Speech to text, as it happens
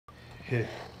Hey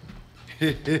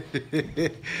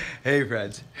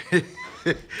friends,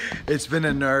 it's been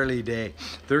a gnarly day.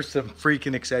 There's some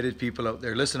freaking excited people out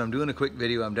there. Listen, I'm doing a quick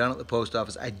video. I'm down at the post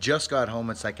office. I just got home.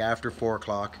 It's like after 4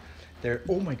 o'clock.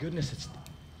 Oh my goodness,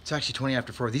 it's actually 20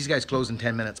 after 4. These guys close in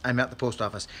 10 minutes. I'm at the post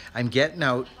office. I'm getting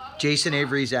out Jason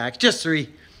Avery's axe. Just 3.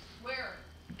 Where?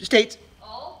 States.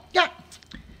 All? Yeah.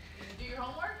 Did you do your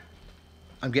homework?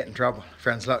 I'm getting in trouble.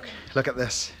 Friends, look at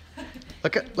this.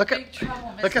 Look at Big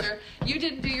trouble, mister. You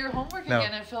didn't do your homework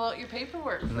again and fill out your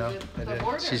paperwork for the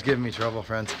order. She's giving me trouble,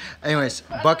 friends. Anyways,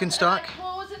 Buck and Stock.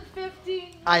 Close in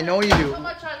 15. I know you do. How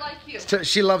much I like you.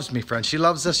 She loves me, friends. She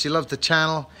loves us. She loves the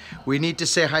channel. We need to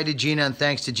say hi to Gina and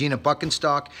thanks to Gina. Buck and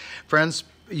Stock. Friends,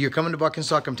 you're coming to Buck and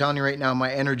Stock. I'm telling you right now,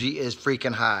 my energy is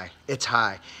freaking high. It's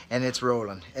high and it's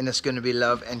rolling. And it's going to be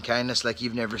love and kindness like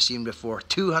you've never seen before.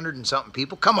 200 and something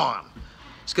people. Come on.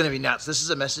 It's going to be nuts. This is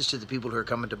a message to the people who are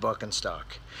coming to Buck and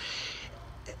Stock.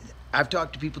 I've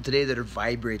talked to people today that are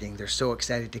vibrating. They're so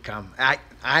excited to come. I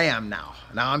am now.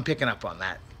 Now I'm picking up on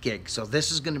that gig. So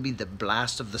this is going to be the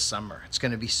blast of the summer. It's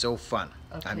going to be so fun.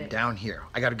 Okay. I'm down here.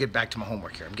 I got to get back to my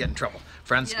homework here. I'm getting in trouble.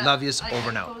 Friends, love yous.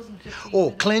 Over now. Oh,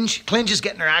 Clinge is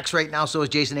getting her axe right now. So is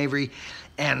Jason Avery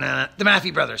and the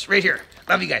Maffey brothers right here.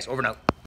 Love you guys. Over now.